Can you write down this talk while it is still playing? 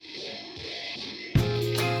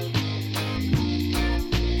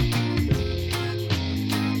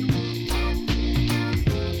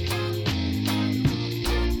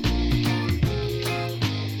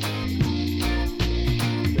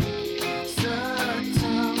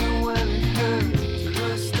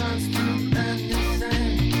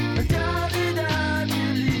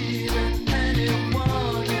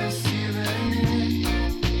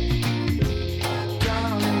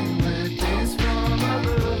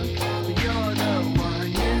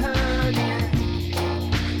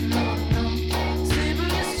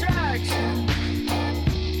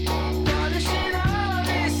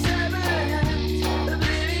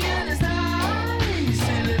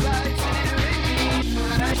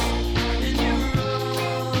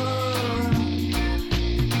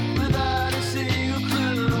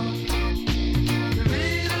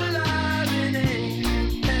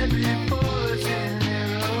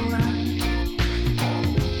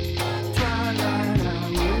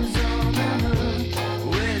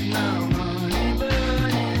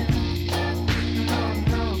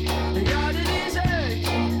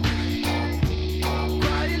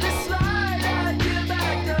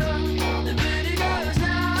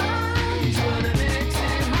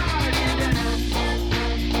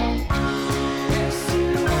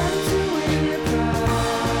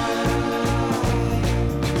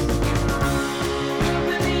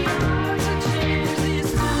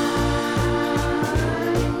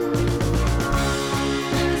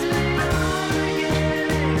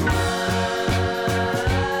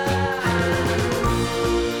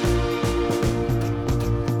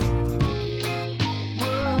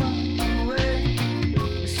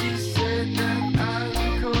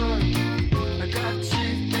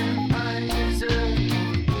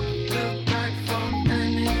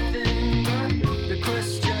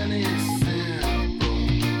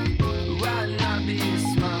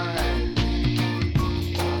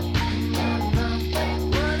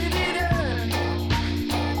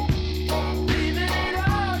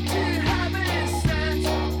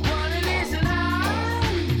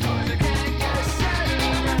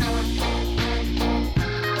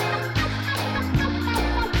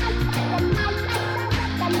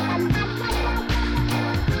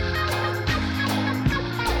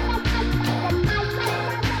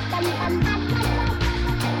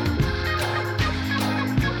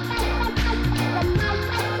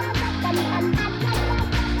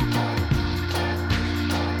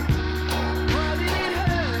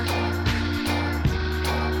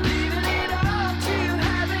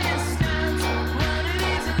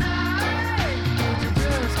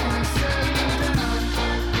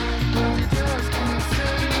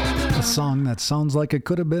song that sounds like it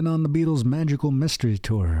could have been on the Beatles' Magical Mystery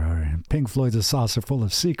Tour or Pink Floyd's A Saucer Full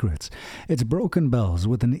of Secrets. It's Broken Bells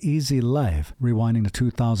with An Easy Life, rewinding to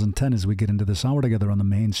 2010 as we get into this hour together on the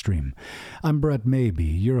mainstream. I'm Brett Maybe,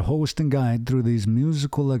 your host and guide through these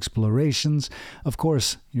musical explorations. Of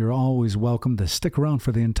course, you're always welcome to stick around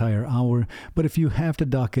for the entire hour, but if you have to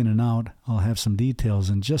duck in and out, I'll have some details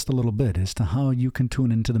in just a little bit as to how you can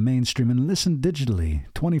tune into the mainstream and listen digitally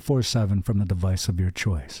 24/7 from the device of your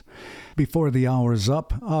choice. Before the hour's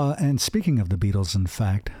up, and speaking of the Beatles, in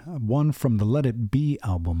fact, one from the Let It Be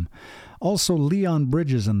album. Also Leon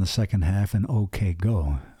Bridges in the second half and OK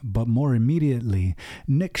Go. But more immediately,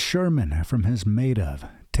 Nick Sherman from his Made Of,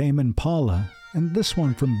 Tame Impala, and this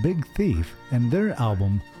one from Big Thief and their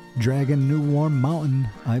album, Dragon New Warm Mountain,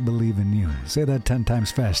 I Believe in You. Say that 10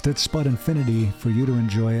 times fast. It's Spud Infinity for you to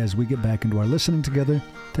enjoy as we get back into our listening together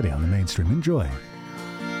today on the mainstream. Enjoy.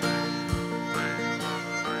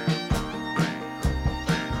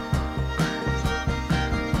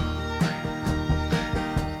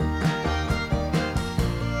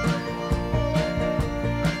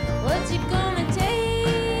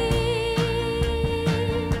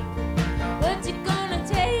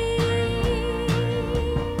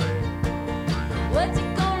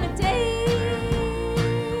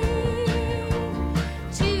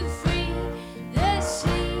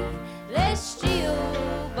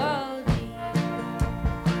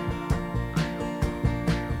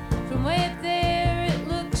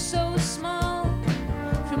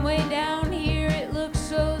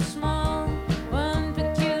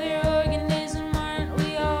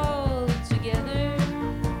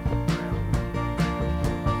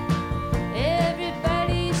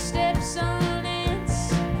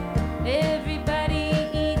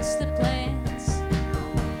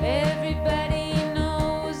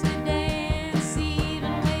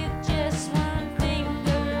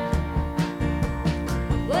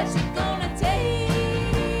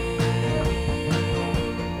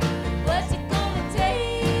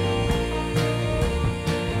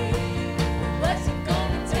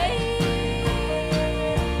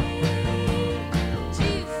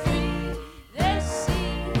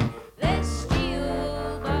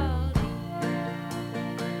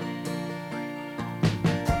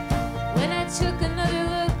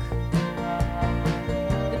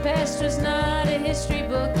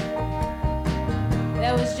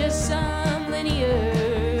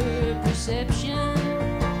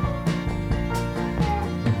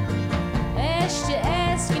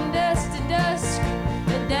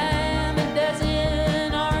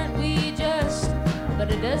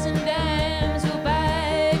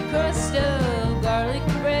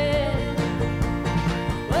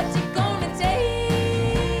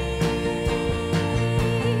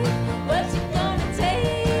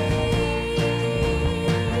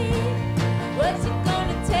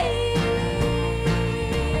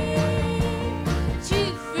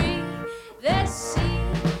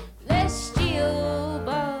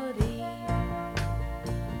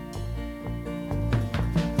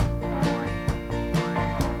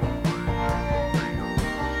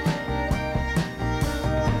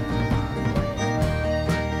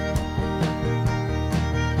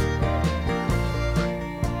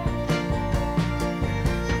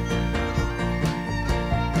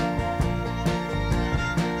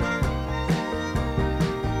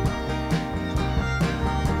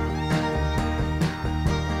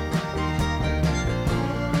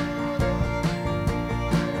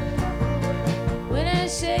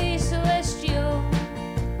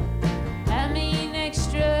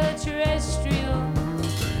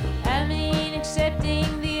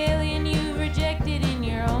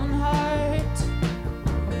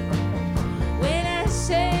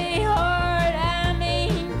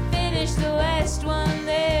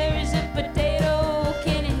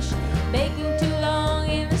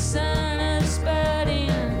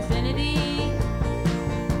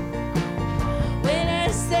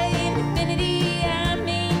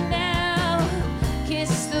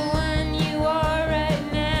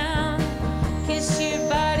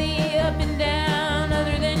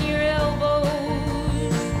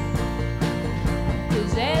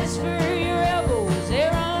 As for your elbows,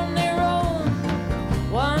 they're on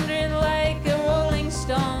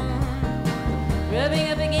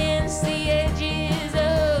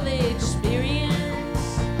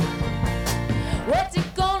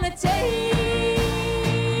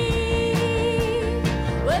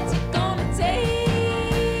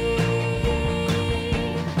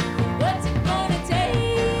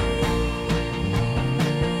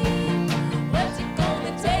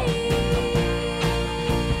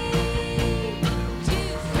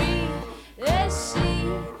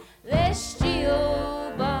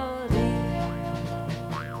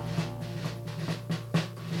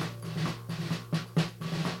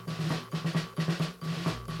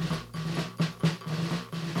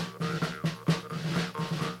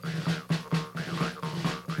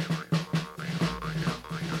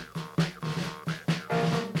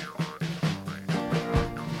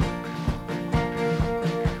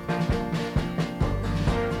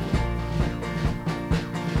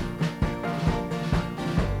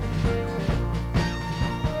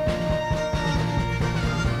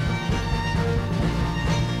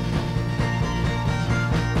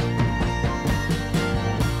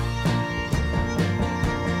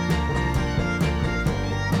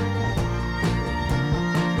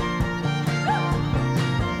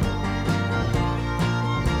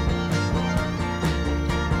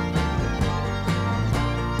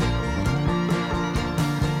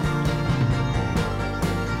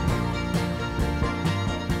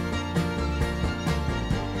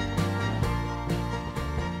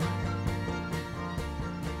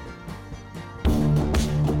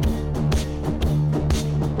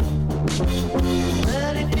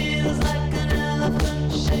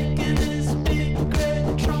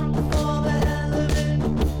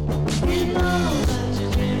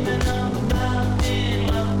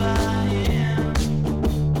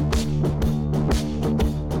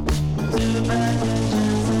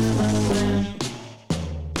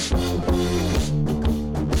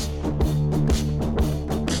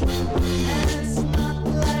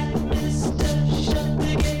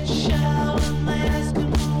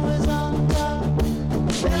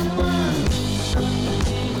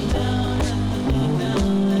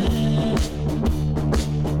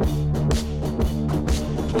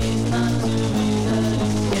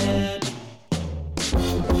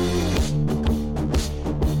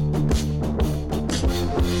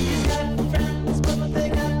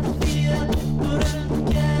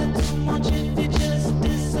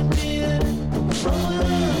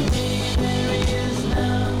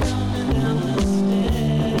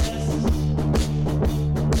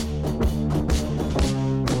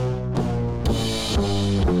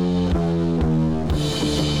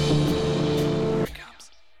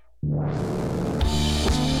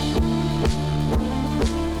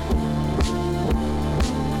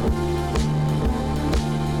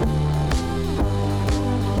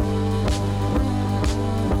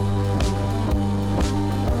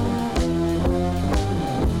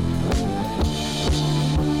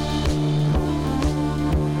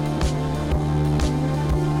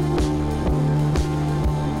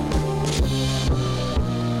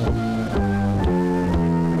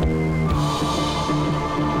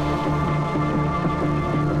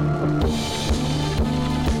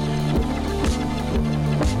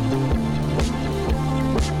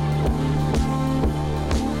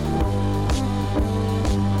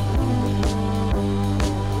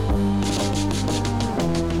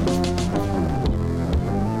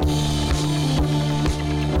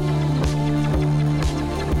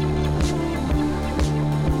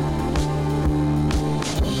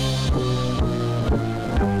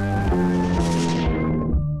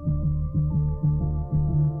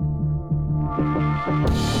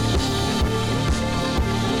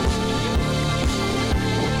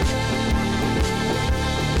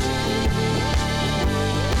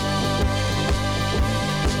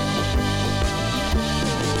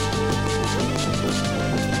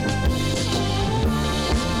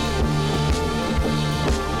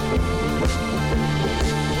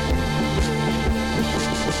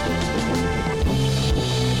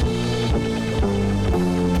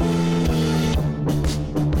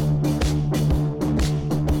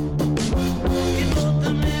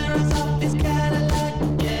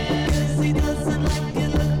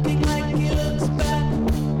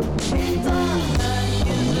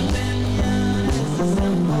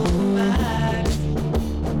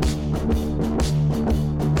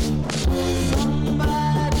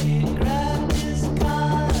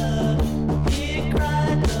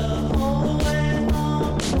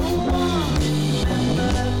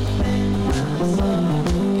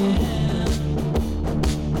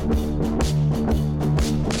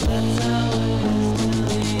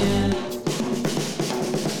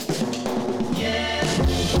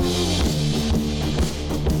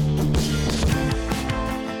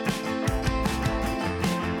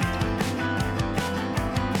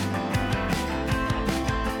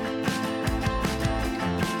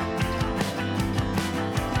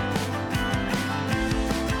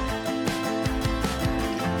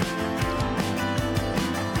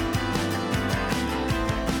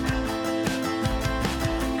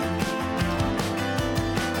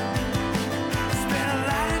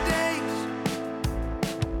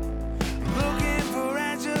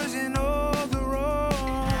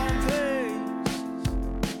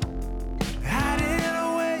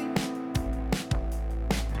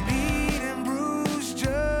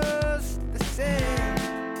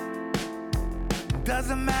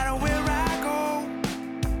doesn't matter where I go.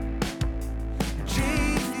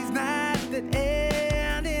 Chase these nights that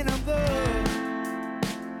end in a blow.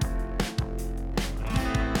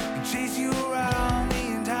 Chase you around the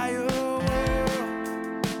entire world.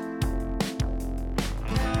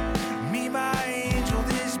 Me, my angel,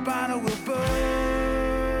 this bottle will burn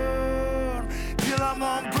till I'm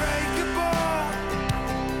unbreakable.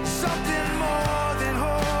 Something more than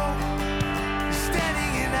whole.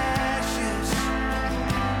 Standing in ashes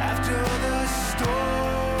after the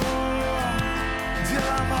storm till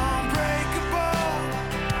I'm unbreakable.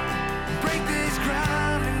 Break this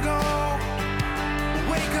ground and go.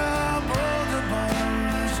 Wake up all the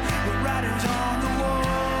bones. The writing's on the wall.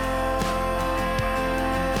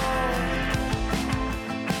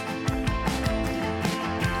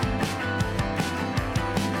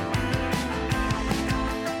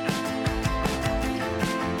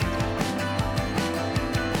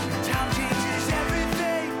 Time changes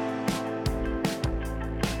everything.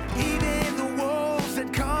 Even the wolves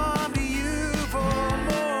that come to you for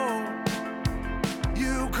more.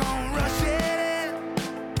 You come rushing in.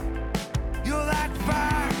 You're like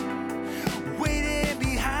fire waiting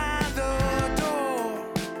behind the door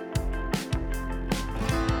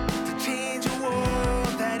to change a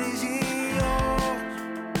world that isn't yours.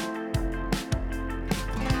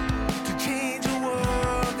 To change a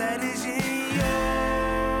world that isn't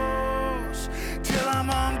yours. Till I'm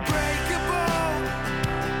unbreakable.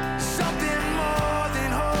 Something more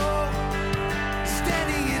than whole.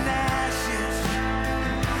 Standing in ashes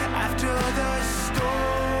after the storm.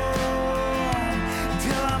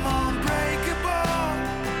 Till I'm unbreakable.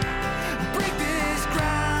 Break this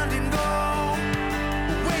ground and go.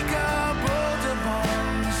 Wake up all the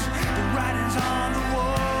bones. The writing's on the wall.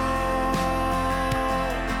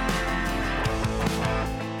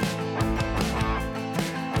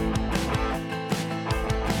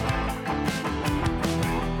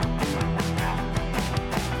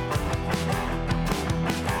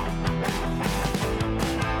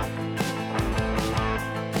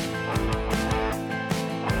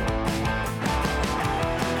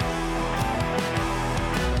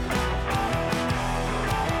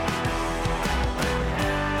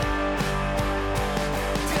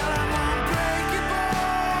 Till I'm unbreakable.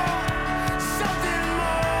 Something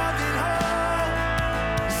more than whole.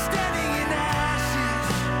 Standing in ashes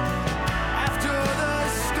after the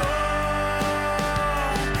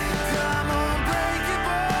storm. Till I'm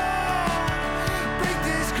unbreakable. Break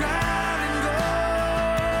this ground and go.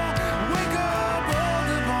 Wake up all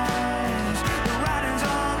the bones. The writing's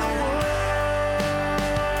on the wall.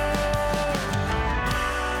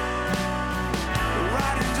 The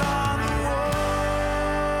writing's on the wall.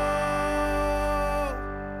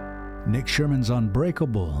 Nick Sherman's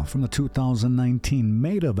Unbreakable from the 2019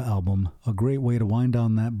 Made Of album, a great way to wind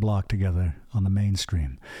down that block together on the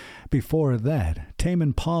mainstream. Before that, Tame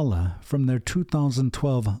Impala from their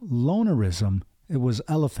 2012 Lonerism, it was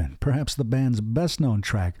Elephant, perhaps the band's best known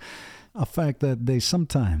track, a fact that they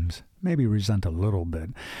sometimes maybe resent a little bit.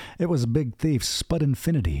 It was Big Thief's Spud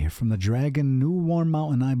Infinity from the Dragon New Warm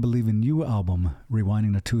Mountain I Believe in You album,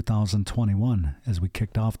 rewinding to 2021 as we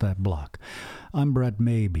kicked off that block. I'm Brett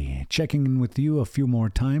Maybe, checking in with you a few more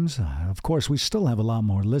times. Of course, we still have a lot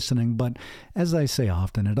more listening, but as I say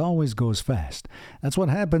often, it always goes fast. That's what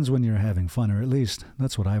happens when you're having fun, or at least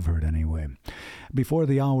that's what I've heard anyway. Before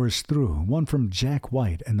the hour's through, one from Jack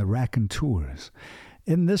White and the Raconteurs.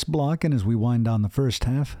 In this block, and as we wind down the first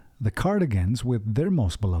half, the Cardigans with their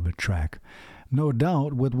most beloved track. No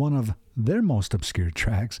doubt with one of their most obscure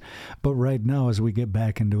tracks, but right now as we get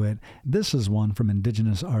back into it, this is one from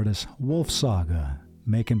Indigenous artist Wolf Saga,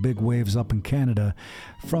 making big waves up in Canada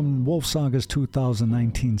from Wolf Saga's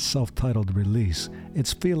 2019 self-titled release.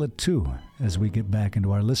 It's Feel It Too as we get back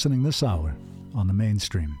into our listening this hour on the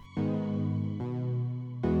mainstream. I'm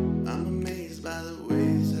amazed by the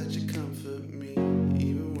ways that you comfort me,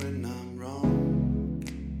 even when I'm wrong.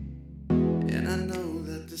 And I know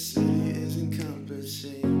that the city is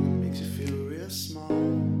encompassing, makes you feel real small.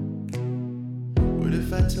 What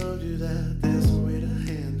if I told you that there's a way to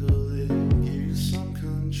handle it, give you some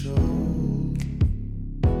control?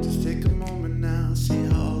 Just take a moment now, see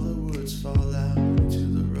how all the words fall out into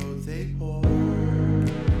the road they pour.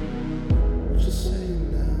 Just say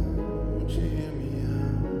now.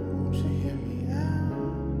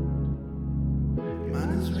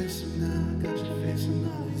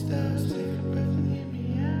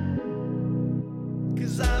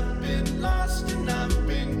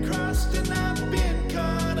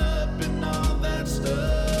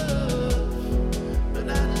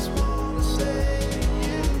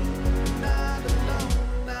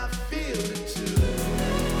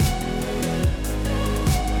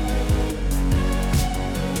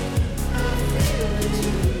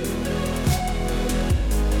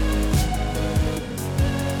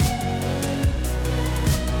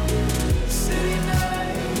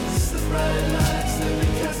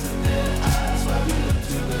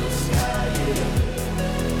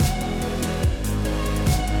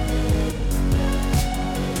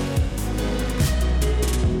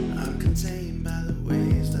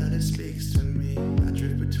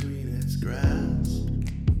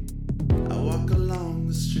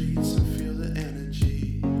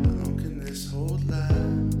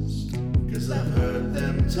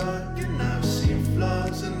 talking, I've seen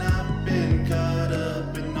flaws and I've been caught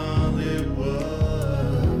up in all it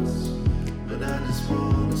was. But I just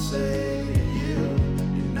wanna say to you,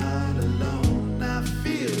 you're not alone, I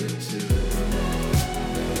feel it too.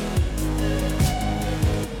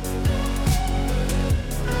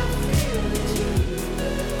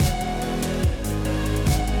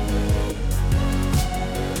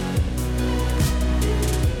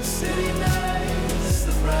 City nights,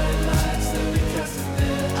 the bright lights that we cast in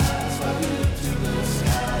their eyes while we look to the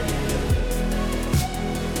sky.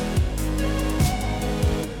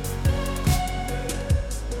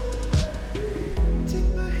 Take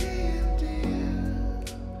my hand, dear,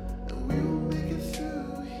 and we will make it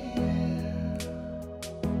through here.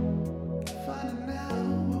 Finding out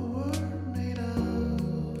what we're made of.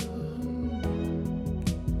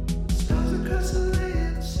 Stars across the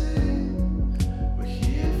land sing. We're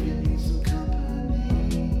here if you need some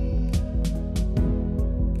company.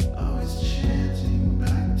 Always chanting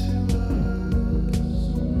back to us.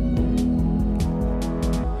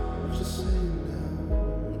 Won't you sing now?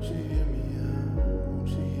 Won't you hear me out? Won't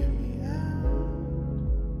you hear me out?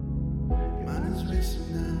 Mine is racing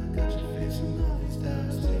now. Got you facing all these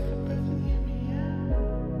doubts. Take a breath and hear me out.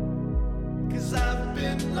 'Cause I've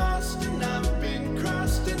been lost and I've been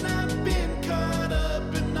crossed and I've been caught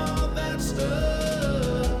up in all that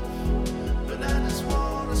stuff. But I just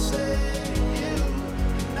wanna say to you,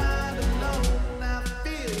 you're not alone, I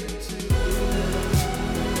feel it too.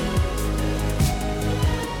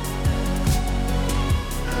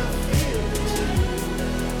 I feel it too.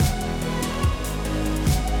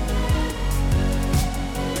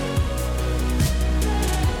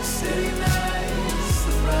 City nights,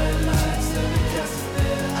 the bright lights that we cast in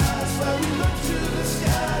their eyes while we look to the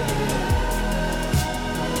sky.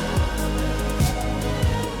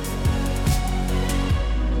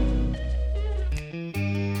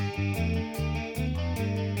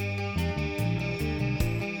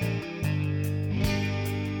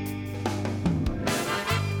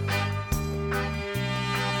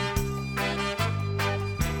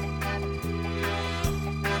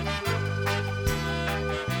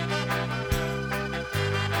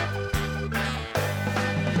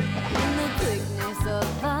 In the quickness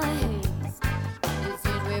of our haste, it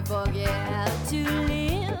seems we forget how to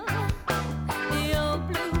live. The old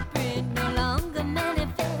blueprint no longer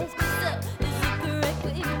manifests, but so is the correct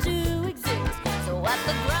way to exist. So wipe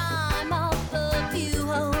the grime off the view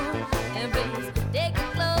hole and please take a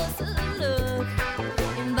closer look.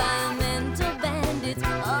 Environmental bandits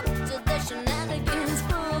up to the shenanigans,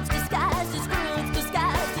 crooks disguised as crooks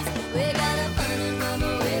disguised as we gotta find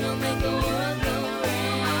another way to make the world go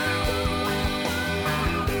round.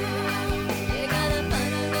 We gotta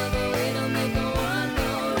find another way to make the world go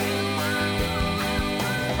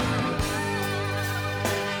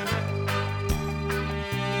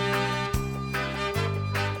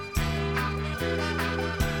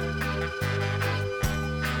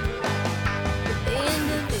The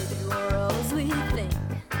individuals we think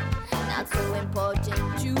not so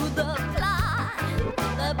important to the plot.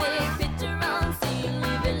 The big picture on scene,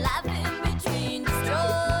 leaving life in between,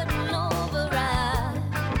 destroyed and override.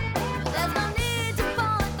 But there's no need to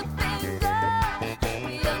point the finger.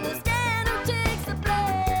 We understand who takes the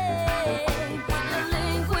blame.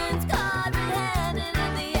 Delinquents caught red-handed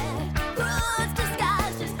in the act. Crooks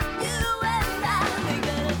disguised as you and I. We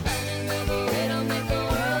gotta find another way to make the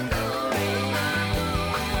world go round.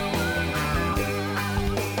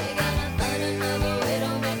 We gotta find another way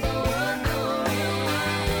to make the world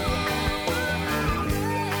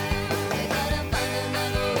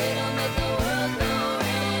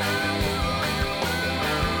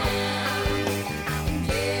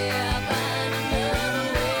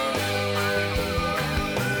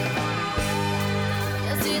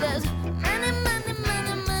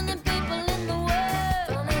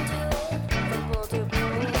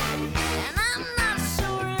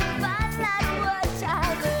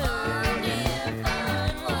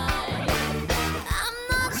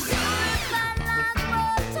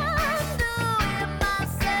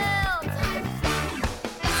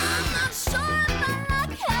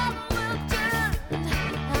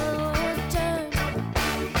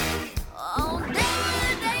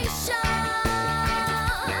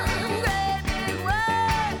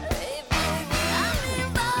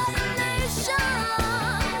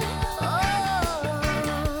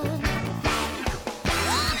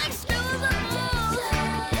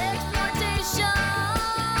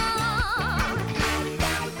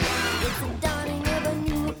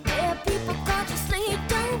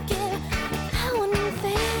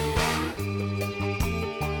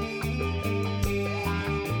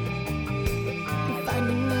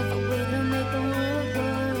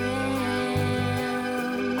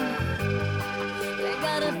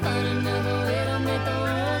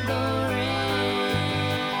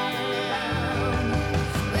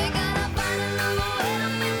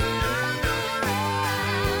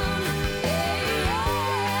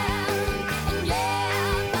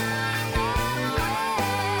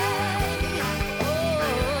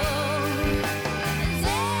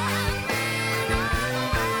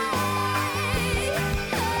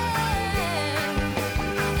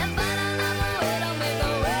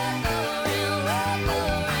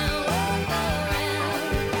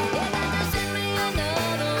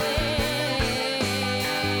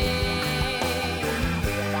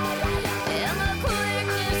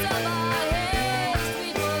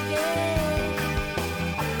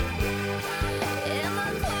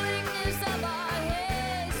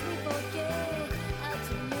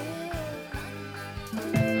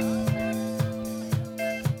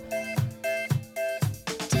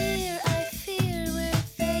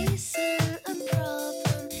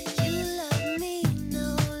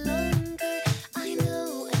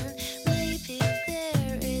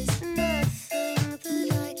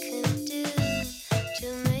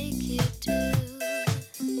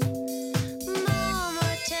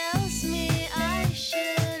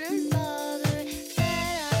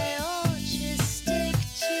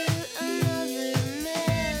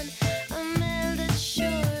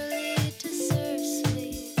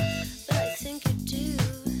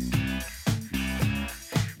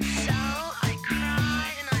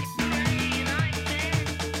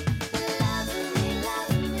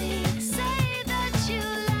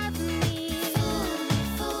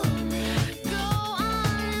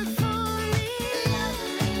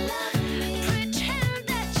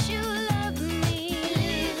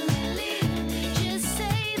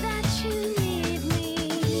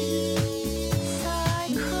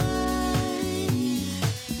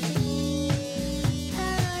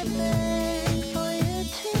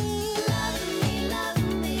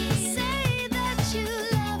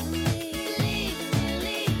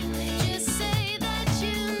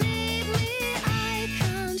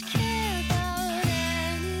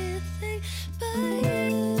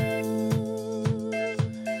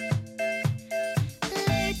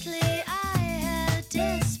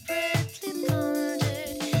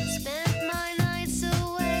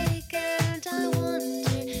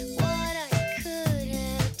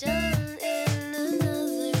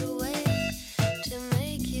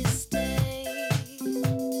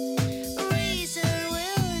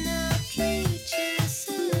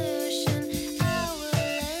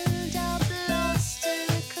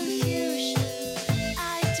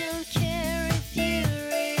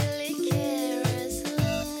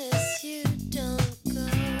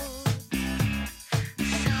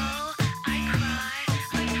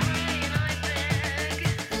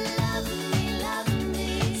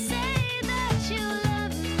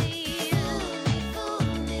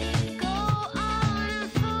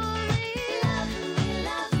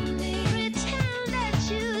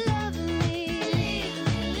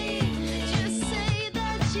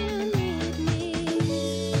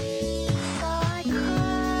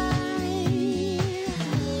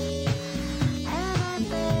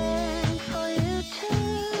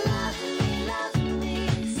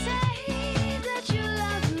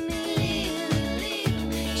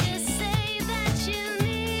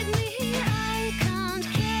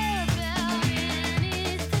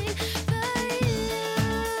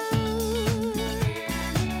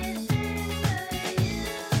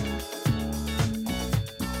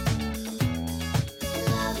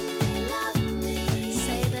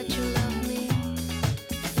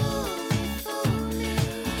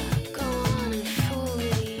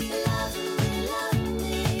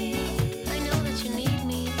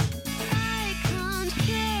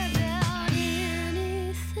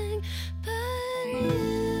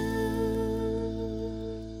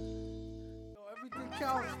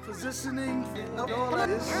Positioning, all that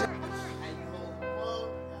is.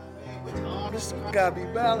 This gotta be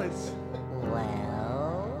balanced.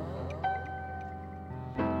 Well,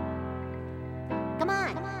 come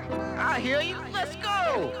on. I hear you. Let's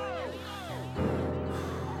go.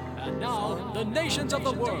 And now, the nations of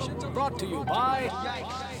the world, brought to you by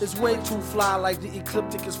Yikes. It's way too fly, like the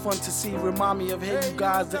ecliptic is fun to see. Remind me of Hey You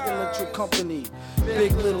Guys, the Electric Company.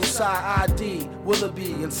 Big Little Side ID,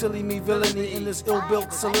 Willoughby, and silly me villainy in this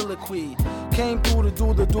ill-built soliloquy. Came through to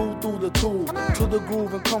do the through the tube, to the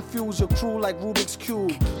groove and confuse your crew like Rubik's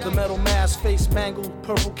Cube. The metal mask, face mangled,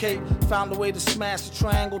 purple cape, found a way to smash the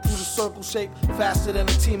triangle through the circle shape. Faster than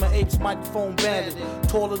a team of apes, microphone bandit.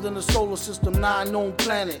 Taller than the solar system, 9 known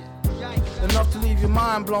planet. Enough to leave your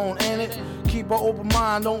mind blown, ain't it? Keep an open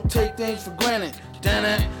mind, don't take things for granted. Damn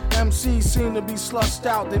it. MCs seem to be slushed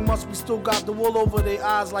out. They must be still got the wool over their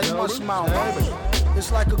eyes like mush mouth.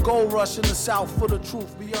 It's like a gold rush in the south for the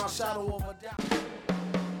truth beyond shadow of a doubt.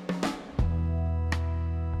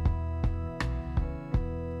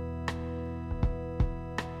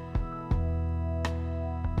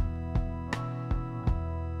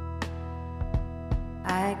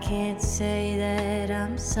 I can't say that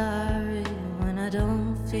I'm sorry when I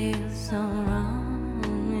don't feel so wrong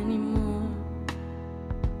anymore.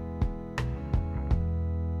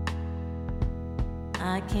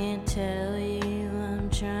 I can't tell you I'm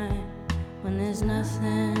trying when there's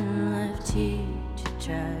nothing left here to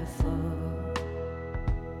try for.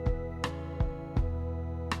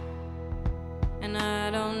 And I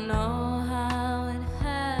don't know how it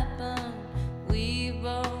happened. We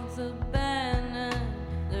both abandoned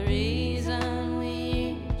the reason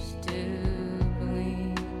we used to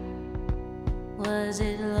believe. Was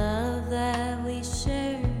it love that we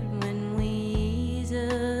shared when we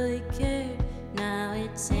easily cared? Now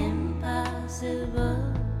it's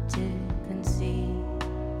impossible to conceive.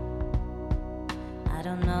 I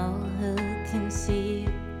don't know who can see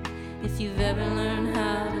you, if you've ever learned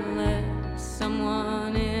how to let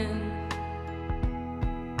someone in.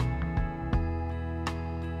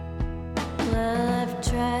 Well, I've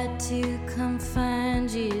tried to come find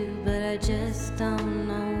you, but I just don't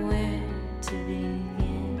know where to begin.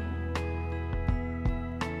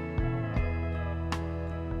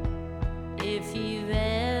 If you've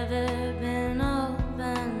ever been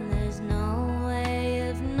open, there's no way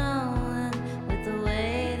of knowing with the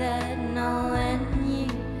way that knowing you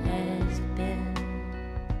has been.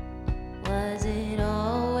 Was it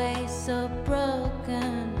always so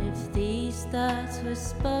broken? If these thoughts were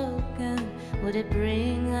spoken, would it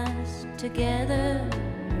bring us together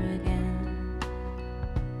again?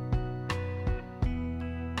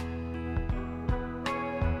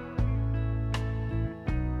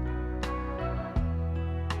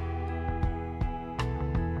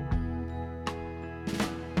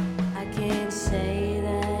 I can't say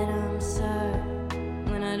that I'm sorry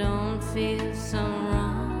when I don't feel so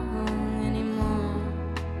wrong anymore.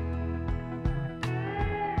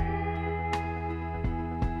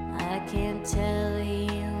 I can't tell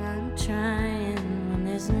you I'm trying when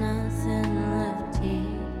there's nothing left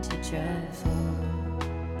here to try for.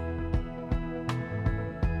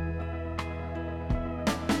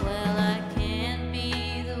 Well, I can't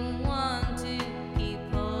be the one to keep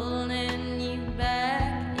holding you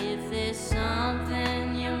back. If there's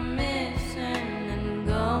something you're missing, then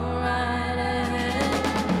go right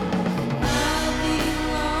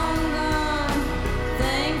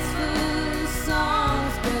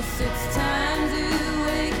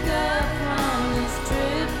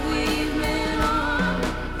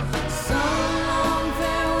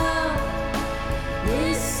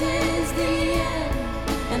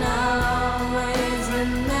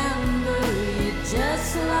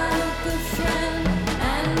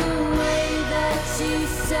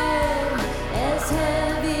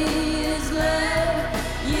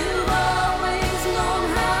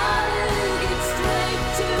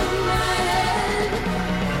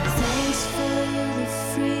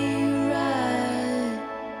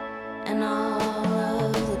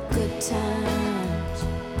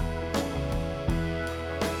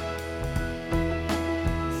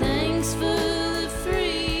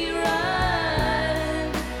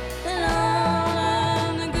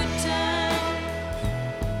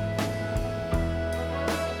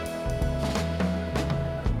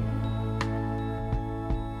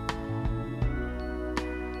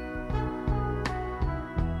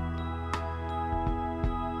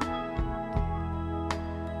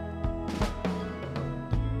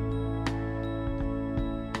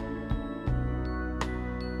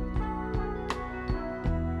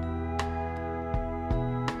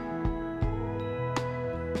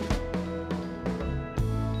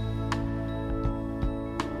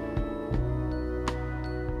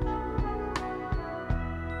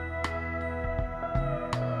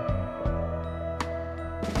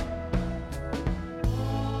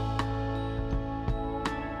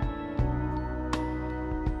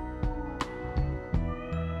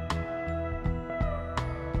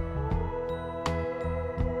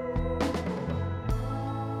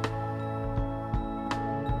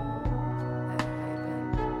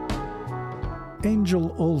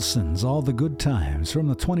Angel Olsen's All the Good Times from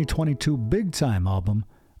the 2022 Big Time album.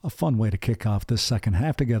 A fun way to kick off this second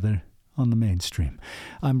half together on the mainstream.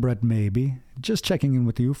 I'm Brett Maybe, just checking in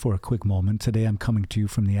with you for a quick moment. Today I'm coming to you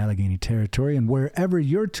from the Allegheny Territory, and wherever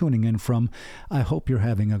you're tuning in from, I hope you're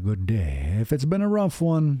having a good day. If it's been a rough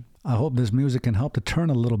one, I hope this music can help to turn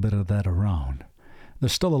a little bit of that around.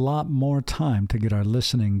 There's still a lot more time to get our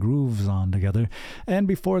listening grooves on together. And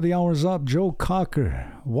before the hour's up, Joe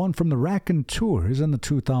Cocker, one from the Raconteurs in the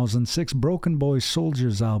 2006 Broken Boy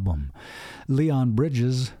Soldiers album. Leon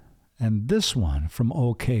Bridges, and this one from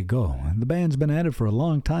OK Go. The band's been at it for a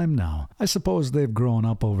long time now. I suppose they've grown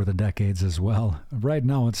up over the decades as well. Right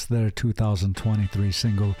now it's their 2023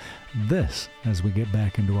 single, This, as we get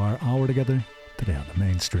back into our hour together today on the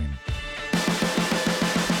mainstream.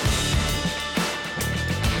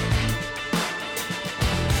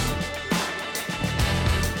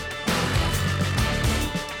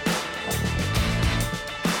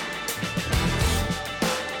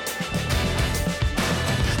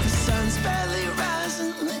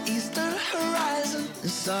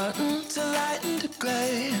 Starting to lighten to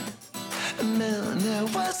grey. And then there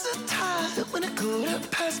was a time when a quarter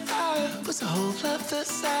past 5 was a whole other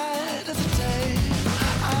side of the day.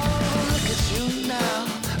 Oh, look at you now,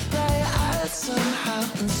 bright-eyed somehow,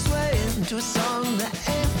 and swaying to a song that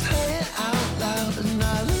ain't playing out loud. And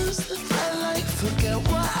I lose the thread like forget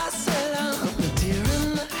what I said. I'm a deer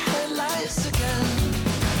in the headlights again.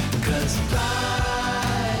 'Cause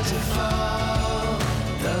by default,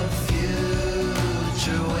 the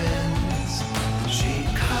future wins. She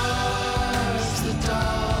carves the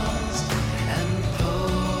dolls and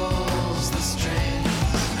pulls the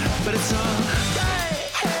strings. But it's all right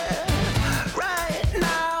here, right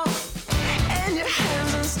now, in your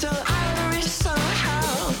hands and still out of reach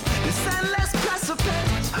somehow. It's endless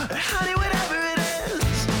precipice, honey, whatever it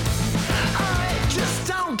is. Oh, it just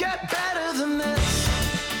don't get better than this.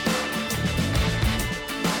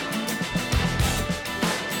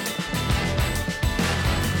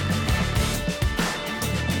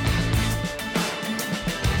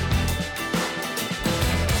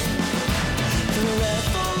 The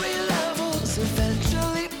revelry levels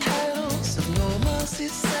eventually petals of normalcy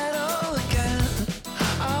settle again.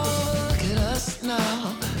 Oh, look at us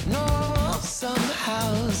now, normal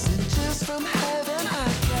somehow, inches from heaven, I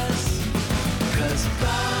guess. 'Cause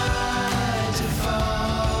by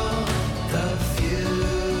default, the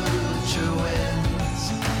future wins.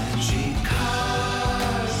 She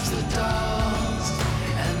carves the dolls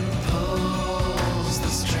and pulls the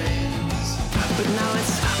strings. But now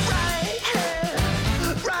it's right here,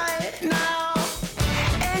 right now,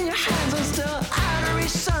 in your hands and still out of reach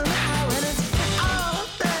somehow. And it's all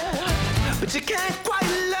there, but you can't quite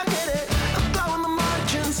look at it. I'm blowing the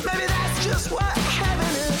margins, maybe that's just what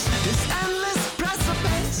heaven is. This endless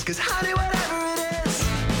precipice, 'cause honey, whatever it is,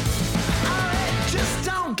 oh, it just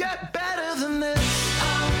don't get better than this.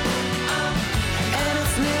 And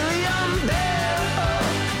it's nearly unbearable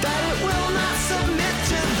that it will not submit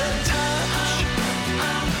to the touch.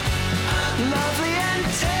 Lovely and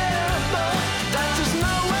terrible, that there's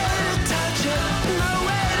no way to touch it, no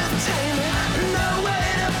way to tame it, no way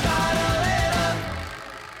to bottle it up.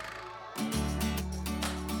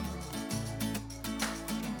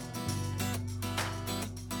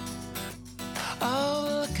 Oh,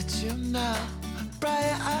 look at you now,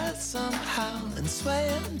 bright-eyed somehow, and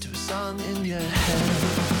swaying to a song in your head.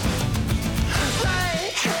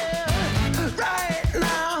 Right here, right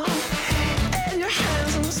now, in your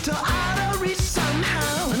hands and still out of reach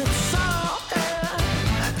somehow. And it's all there,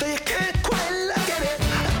 though you can't quite look at it.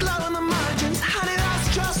 Blowing the margins, honey, that's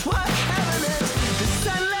just what heaven is. This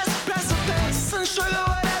endless precipice and sugar,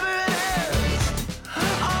 whatever it is.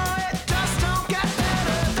 Oh, it just don't get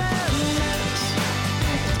better than this.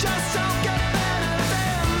 It just don't get better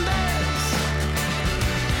than this.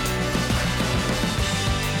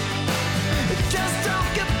 It just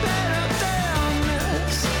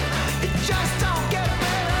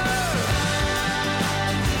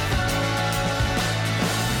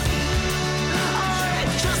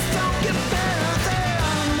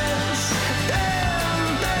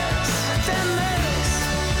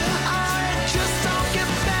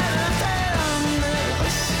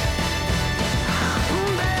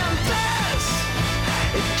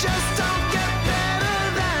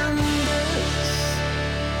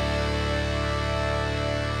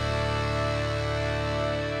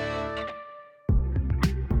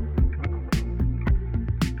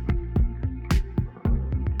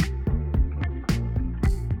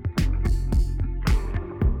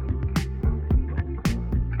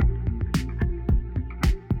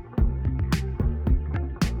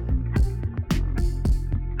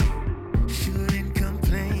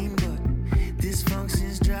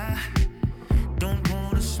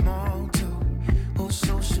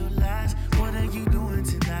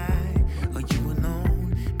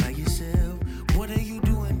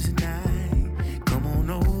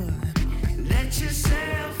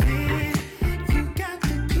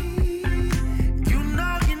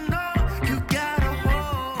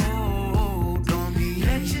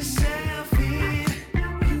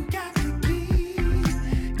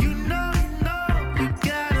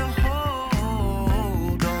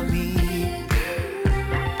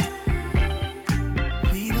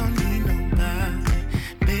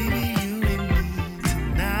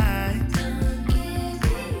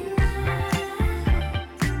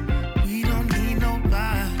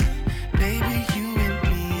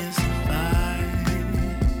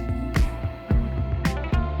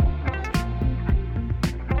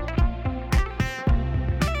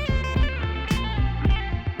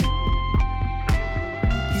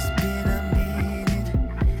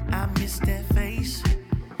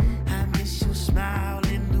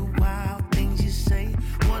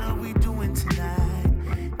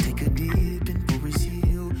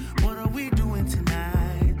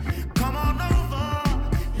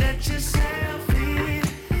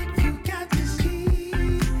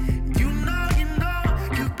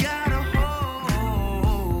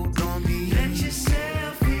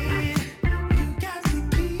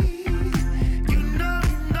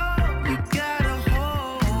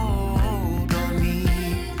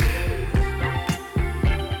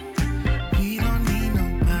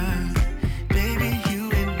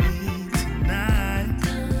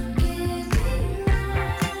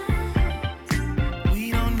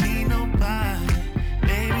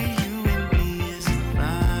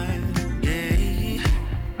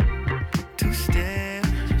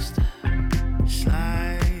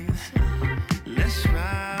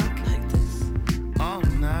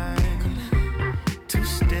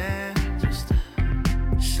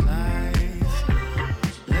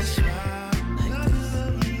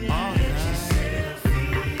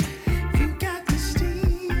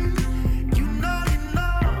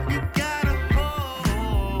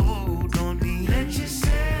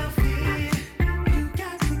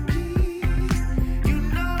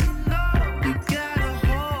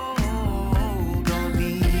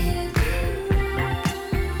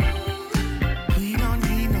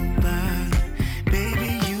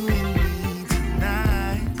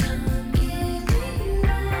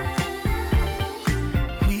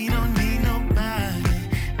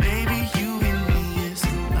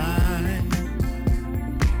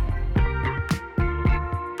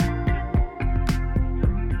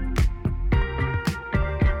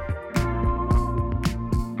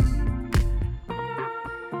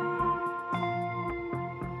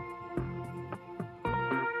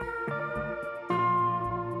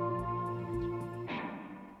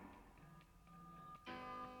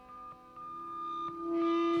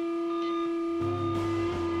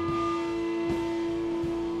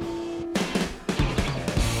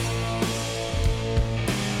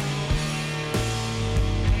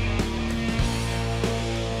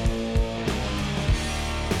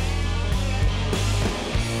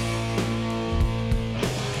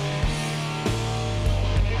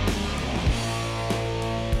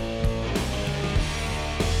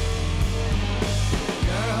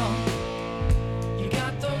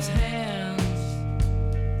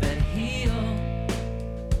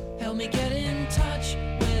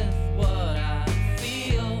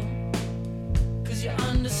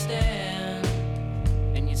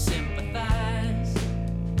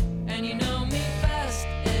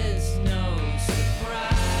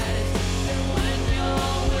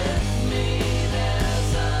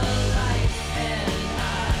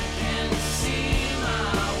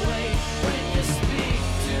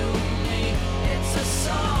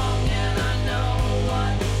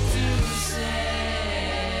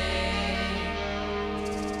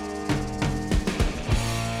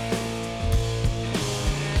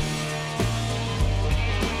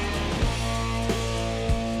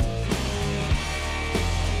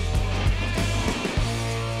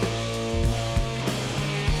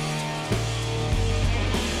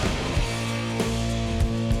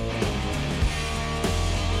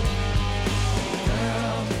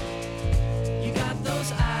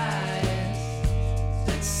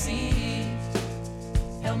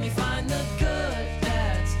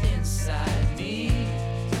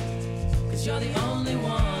 'cause you're the only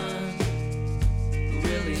one who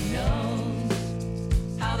really knows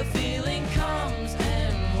how the feeling comes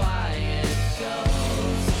and why it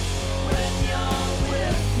goes. When you're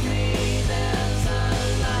with me, there's a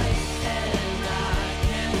light and I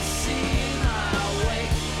can see my way.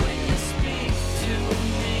 When you speak to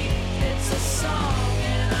me, it's a song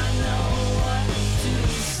and I know what to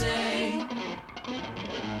say.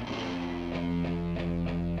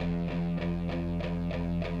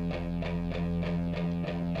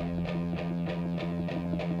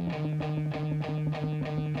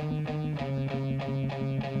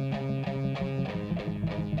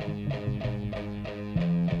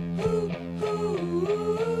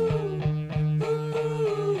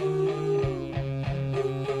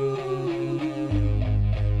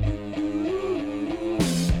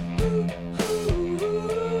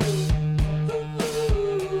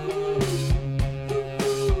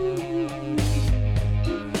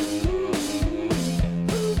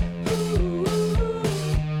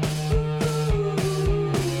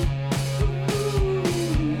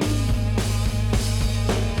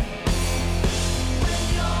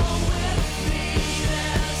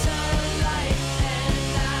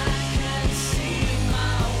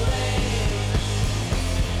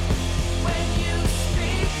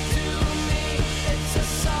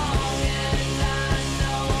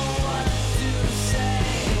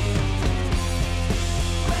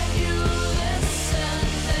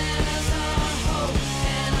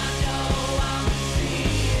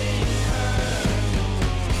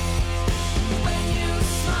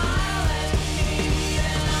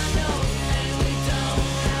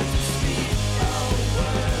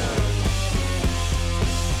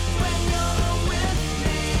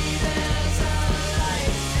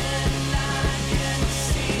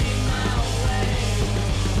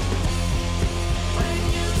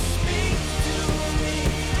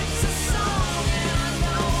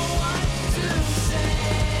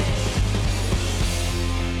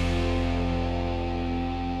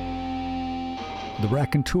 The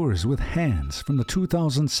Raconteurs with Hands from the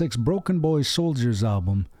 2006 Broken Boy Soldiers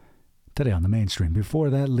album, today on the mainstream.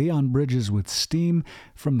 Before that, Leon Bridges with Steam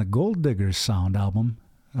from the Gold Diggers Sound album,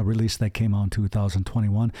 a release that came out in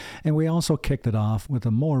 2021. And we also kicked it off with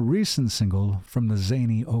a more recent single from the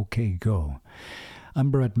zany OK Go.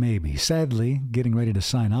 I'm Brett Maybe, sadly getting ready to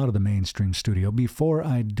sign out of the mainstream studio. Before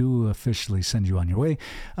I do officially send you on your way,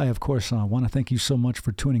 I of course want to thank you so much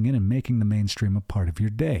for tuning in and making the mainstream a part of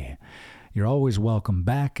your day. You're always welcome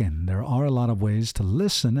back, and there are a lot of ways to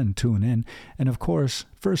listen and tune in. And of course,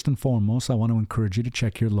 first and foremost, I want to encourage you to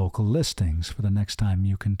check your local listings for the next time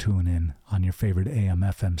you can tune in on your favorite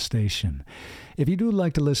AM/FM station. If you do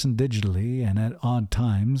like to listen digitally and at odd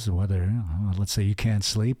times, whether, let's say you can't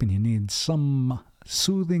sleep and you need some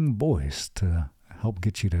soothing voice to help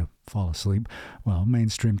get you to fall asleep, well,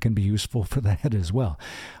 mainstream can be useful for that as well.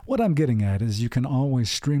 What I'm getting at is you can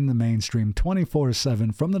always stream the mainstream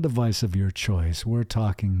 24/7 from the device of your choice. We're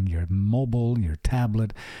talking your mobile, your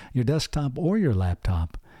tablet, your desktop, or your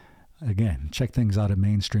laptop. Again, check things out at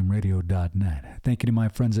mainstreamradio.net. Thank you to my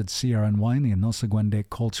friends at CRNY and the Enosa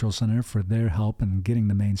Cultural Center for their help in getting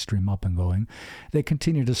the mainstream up and going. They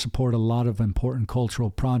continue to support a lot of important cultural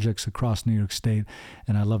projects across New York State,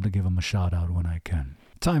 and I love to give them a shout out when I can.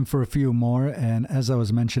 Time for a few more, and as I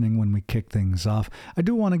was mentioning when we kick things off, I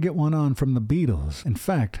do want to get one on from the Beatles. In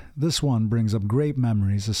fact, this one brings up great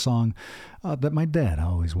memories, a song that my dad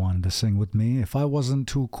always wanted to sing with me. If I wasn't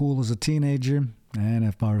too cool as a teenager, and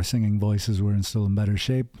if our singing voices were still in better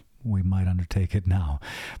shape, we might undertake it now.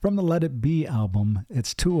 From the Let It Be album,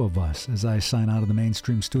 it's Two of Us, as I sign out of the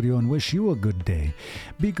mainstream studio and wish you a good day.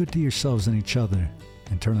 Be good to yourselves and each other,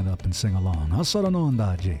 and turn it up and sing along.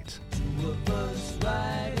 Jades. Two of us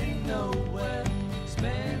riding nowhere,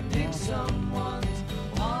 spending someone's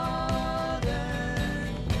hard-earned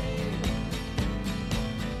day.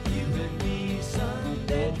 You and me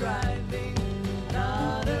Sunday driving,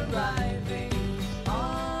 not arriving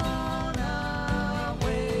on our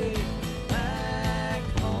way back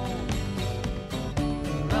home.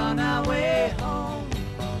 We're on our way home.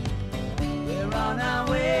 We're on our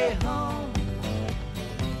way home.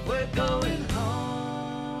 We're going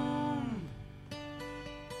home.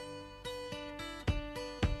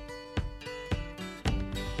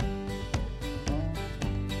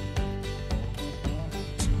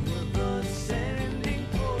 Two of us sending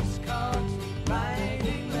postcards,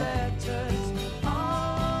 writing letters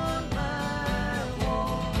on my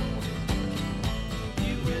wall.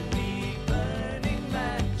 You and me burning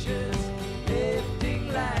matches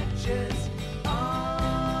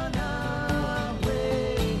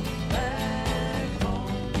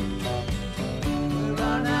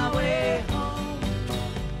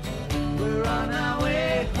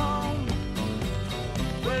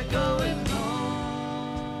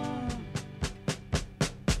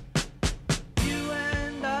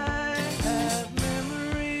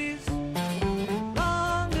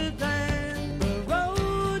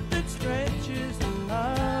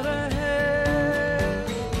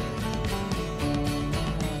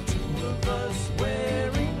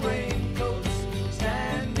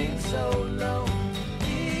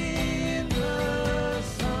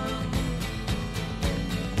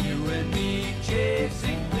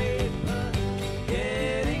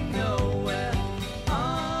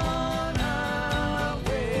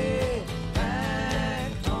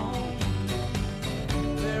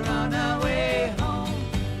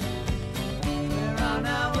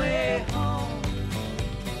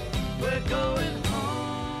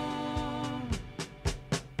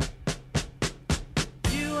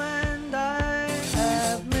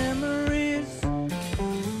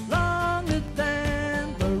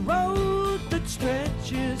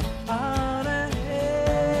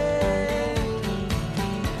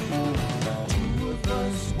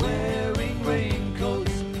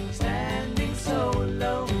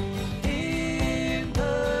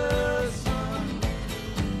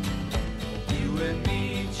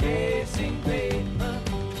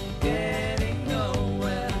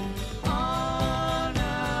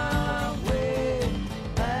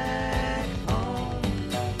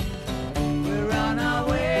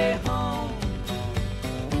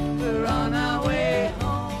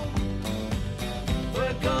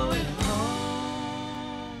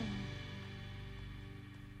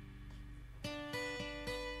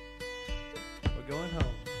We're going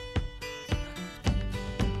home.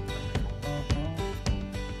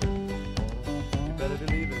 You better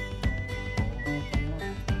believe it.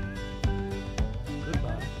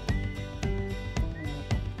 Goodbye.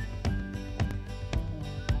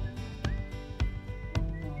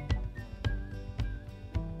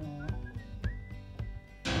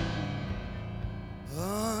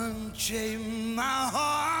 Unchain my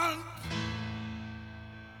heart,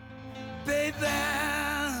 baby,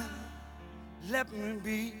 let me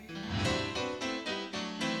be.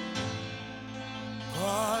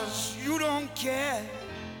 'Cause you don't care.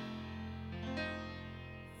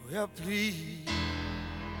 Well, please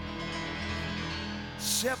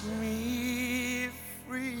set me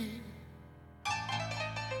free.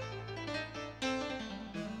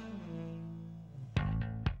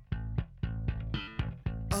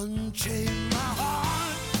 Unchain my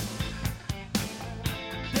heart,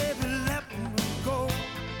 baby, let me go.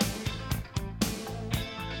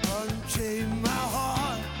 Unchain my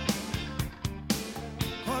heart,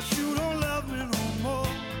 'cause you don't love me no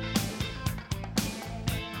more.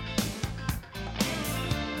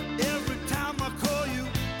 Every time I call you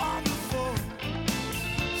on the phone,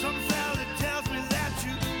 some fella tells me that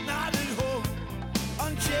you're not at home.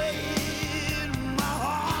 Unchain my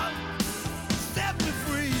heart, set me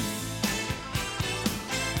free.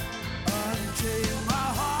 Unchain my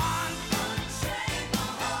heart,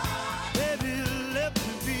 baby, let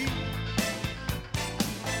me be.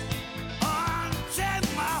 Unchain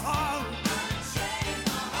my heart,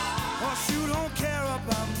 'cause you don't care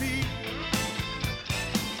about me.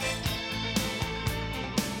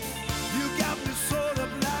 You got me sort of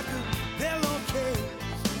like a pillowcase,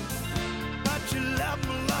 but you let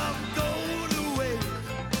my love go to waste.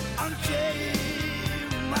 Unchain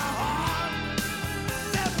my heart,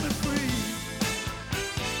 set me free.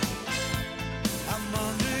 I'm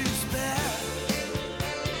under your spell,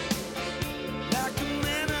 like a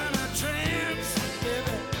man in a trance,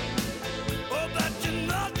 baby. Oh, but you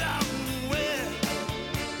know damn well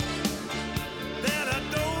that I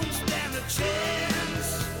don't stand a chance.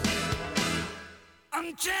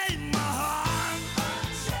 Unchain my heart,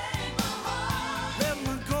 let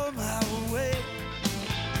me go my way.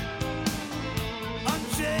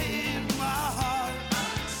 Unchain my heart,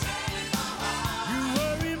 you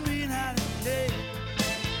worry me night and day.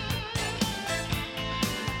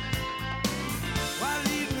 Why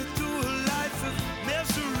lead me through a life of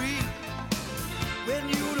misery when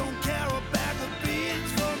you don't care a bag of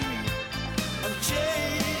beans for me?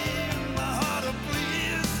 Unchain my heart, oh,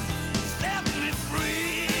 please set me free.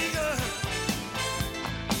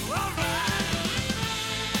 All right.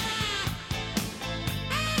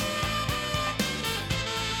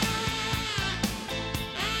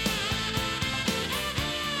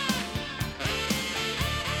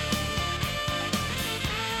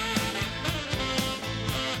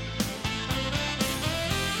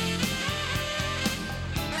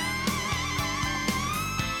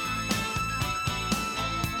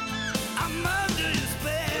 I'm under your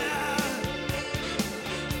spell,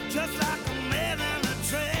 just like a man in a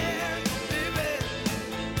trance, baby.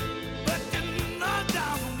 But you know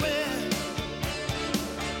damn well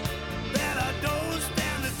that I don't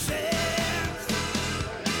stand a chance.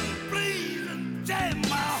 Please unchain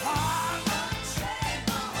my heart,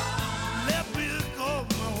 let me go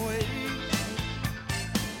my way.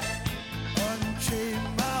 Unchain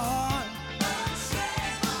my heart,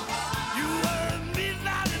 you worry me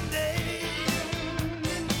night and day.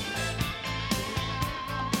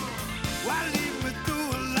 Why lead me through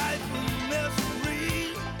a life of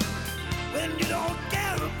misery when you don't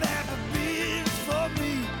care a bag of beans for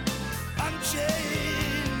me?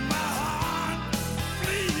 Unchain my heart,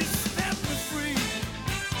 please set me free.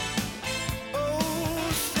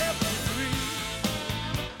 Oh, set me free.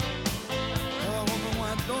 Oh, woman,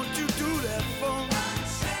 why don't you do that for me?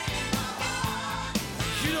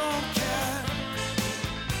 You don't care.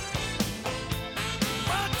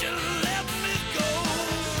 Won't you let me go?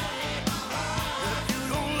 If you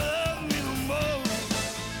don't love me no more,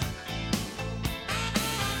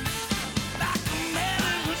 like a man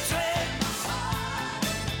in a trance.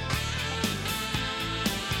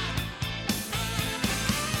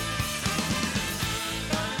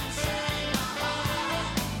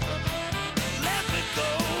 Let me go.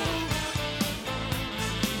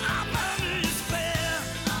 I'm under your spell,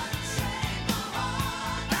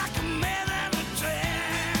 like a man in a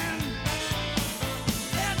trance.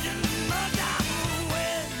 And you know damn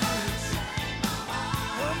well,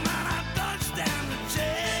 oh man, I don't stand a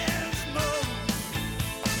chance, no.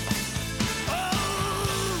 Oh,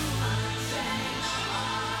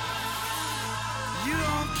 you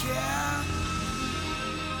don't care.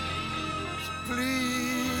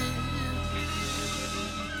 please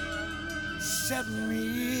set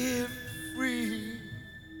me free.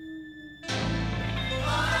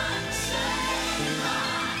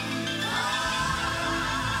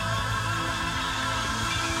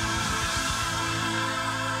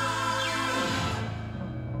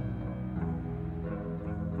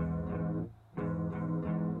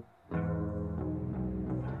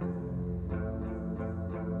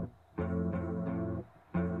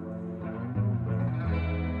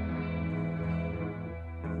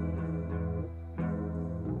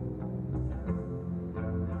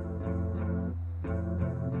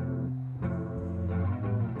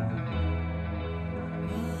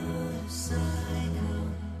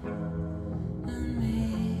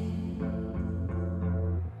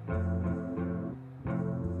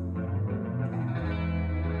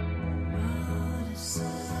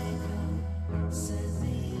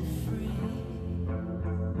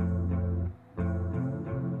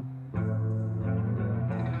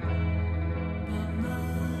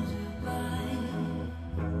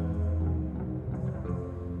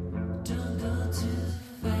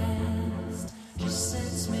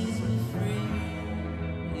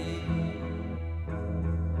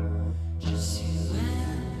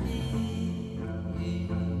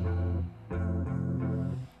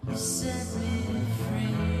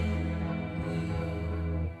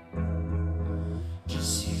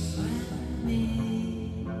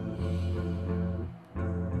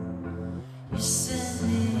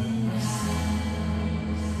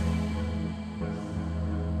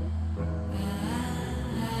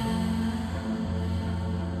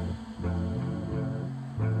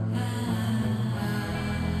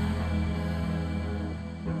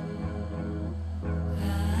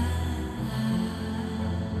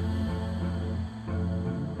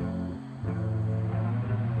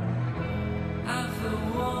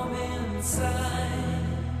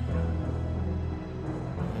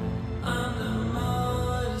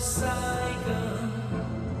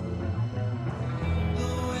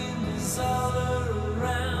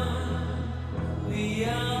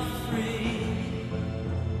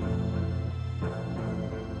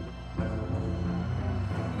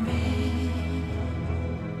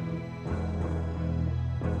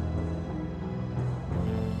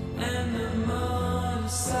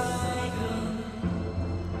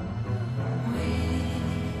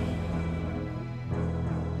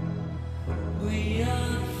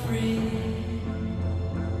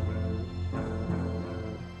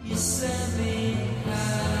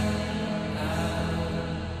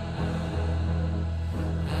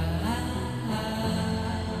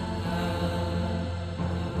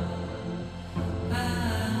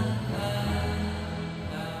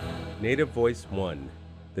 Native Voice One,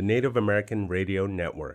 the Native American Radio Network.